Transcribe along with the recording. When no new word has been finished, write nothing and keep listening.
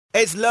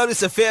It's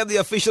Lotus FM, the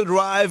official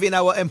drive in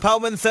our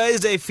Empowerment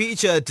Thursday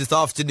feature. This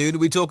afternoon,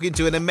 we're talking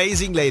to an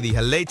amazing lady.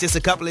 Her latest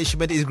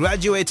accomplishment is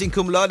graduating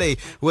cum laude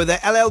with an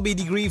LLB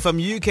degree from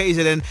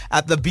UKZN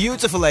at the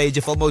beautiful age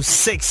of almost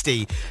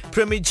 60.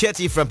 Primi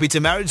Chetty from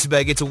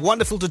Pietermaritzburg. It's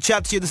wonderful to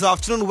chat to you this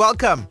afternoon.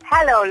 Welcome.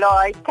 Hello,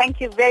 Lloyd. Thank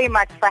you very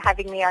much for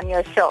having me on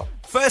your show.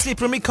 Firstly,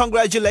 Primi,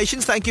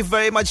 congratulations. Thank you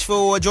very much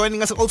for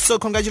joining us. Also,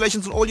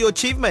 congratulations on all your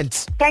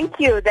achievements. Thank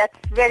you. That's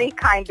very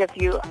kind of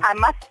you. I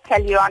must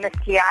tell you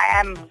honestly, I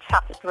am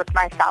chuffed with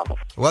myself.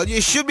 Well, you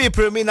should be,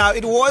 Primi. Now,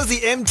 it was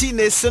the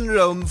emptiness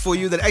syndrome for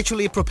you that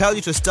actually propelled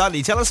you to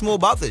study. Tell us more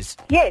about this.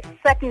 Yes,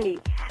 certainly.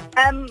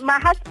 My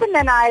husband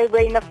and I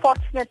were in a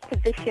fortunate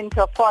position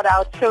to afford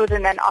our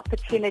children an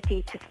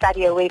opportunity to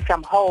study away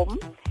from home.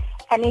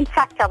 And in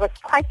fact, I was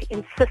quite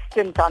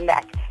insistent on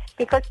that,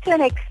 because to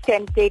an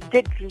extent they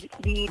did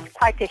lead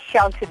quite a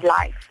sheltered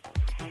life.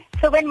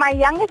 So when my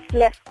youngest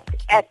left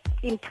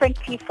in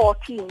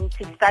 2014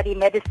 to study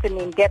medicine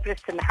in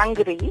Debrecen,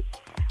 Hungary,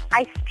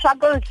 I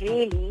struggled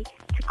really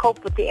to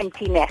cope with the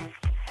empty nest.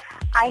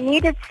 I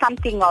needed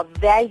something of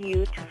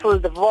value to fill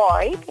the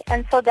void,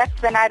 and so that's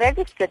when I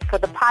registered for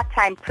the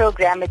part-time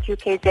program at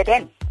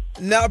UKZN.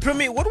 Now,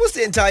 Primi, what was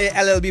the entire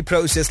LLB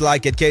process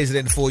like at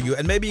KZN for you?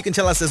 And maybe you can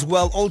tell us as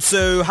well,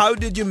 also, how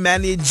did you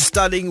manage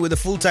studying with a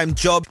full-time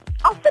job?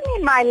 Often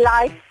in my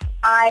life,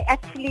 I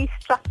actually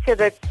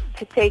structured it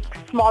to take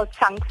small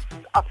chunks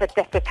of it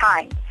at a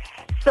time.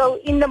 So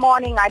in the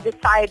morning, I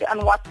decide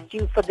on what's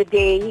due for the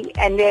day,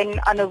 and then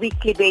on a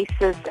weekly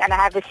basis, and I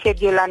have a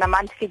schedule on a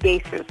monthly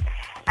basis.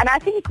 And I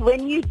think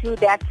when you do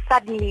that,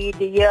 suddenly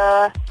the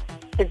year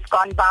has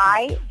gone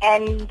by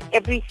and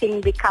everything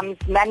becomes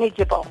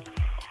manageable.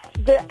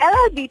 The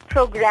LLB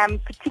program,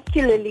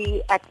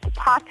 particularly at the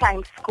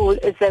part-time school,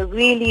 is a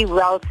really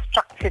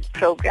well-structured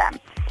program.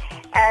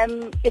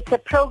 It's a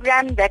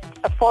program that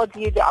affords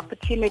you the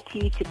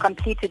opportunity to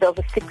complete it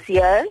over 6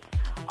 years,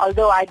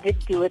 although I did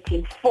do it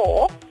in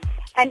 4.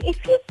 And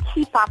if you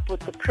keep up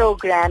with the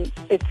program,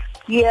 it's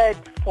geared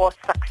for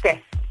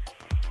success.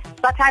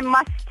 But I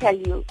must tell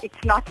you,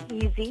 it's not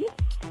easy.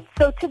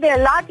 So to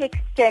a large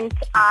extent,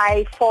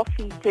 I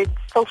forfeited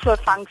social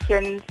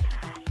functions,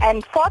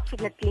 and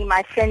fortunately,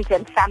 my friends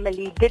and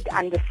family did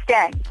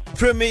understand.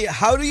 Primi,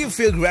 how do you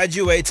feel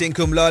graduating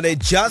cum laude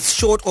just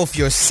short of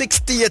your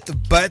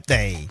 60th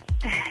birthday?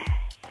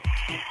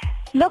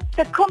 Look,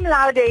 the cum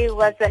laude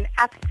was an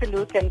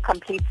absolute and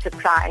complete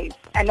surprise,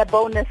 and a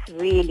bonus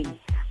really.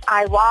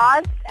 I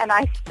was, and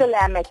I still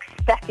am,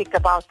 ecstatic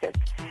about it.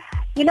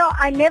 You know,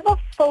 I never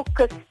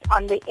focused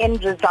on the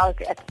end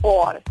result at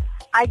all.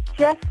 I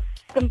just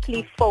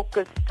simply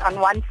focused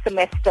on one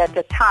semester at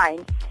a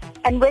time.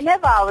 And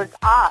whenever I was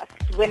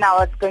asked when I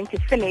was going to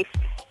finish,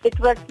 it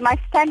was my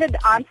standard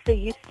answer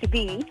used to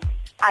be,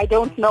 I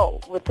don't know.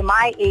 With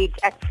my age,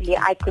 actually,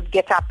 I could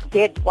get up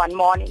dead one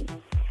morning.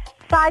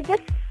 So I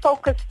just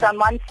focused on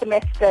one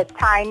semester at a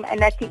time,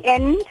 and at the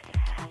end,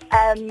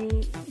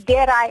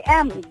 there I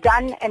am,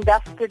 done and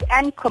dusted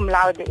and cum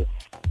laude.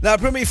 Now,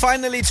 Primi,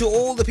 finally, to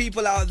all the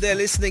people out there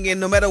listening in,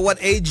 no matter what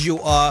age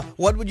you are,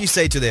 what would you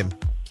say to them?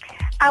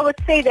 I would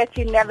say that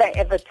you're never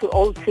ever too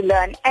old to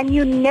learn, and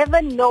you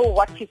never know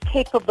what you're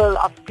capable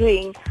of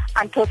doing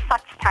until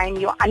such time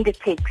you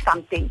undertake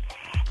something.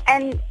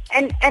 And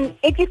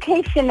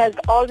education has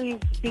always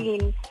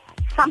been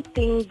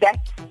something that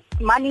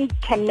money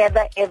can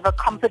never ever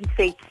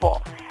compensate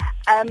for.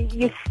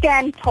 You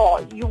stand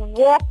tall, you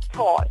walk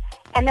tall,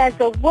 and as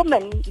a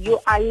woman you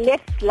are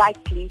less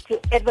likely to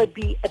ever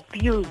be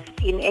abused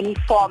in any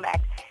format,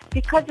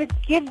 because it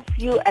gives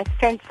you a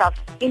sense of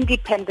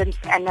independence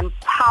and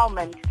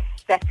empowerment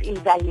that's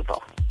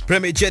invaluable.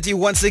 Primi Chetty,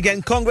 once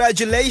again,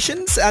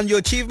 congratulations on your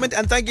achievement,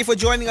 and thank you for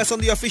joining us on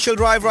the official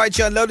drive right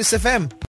here on Lotus FM.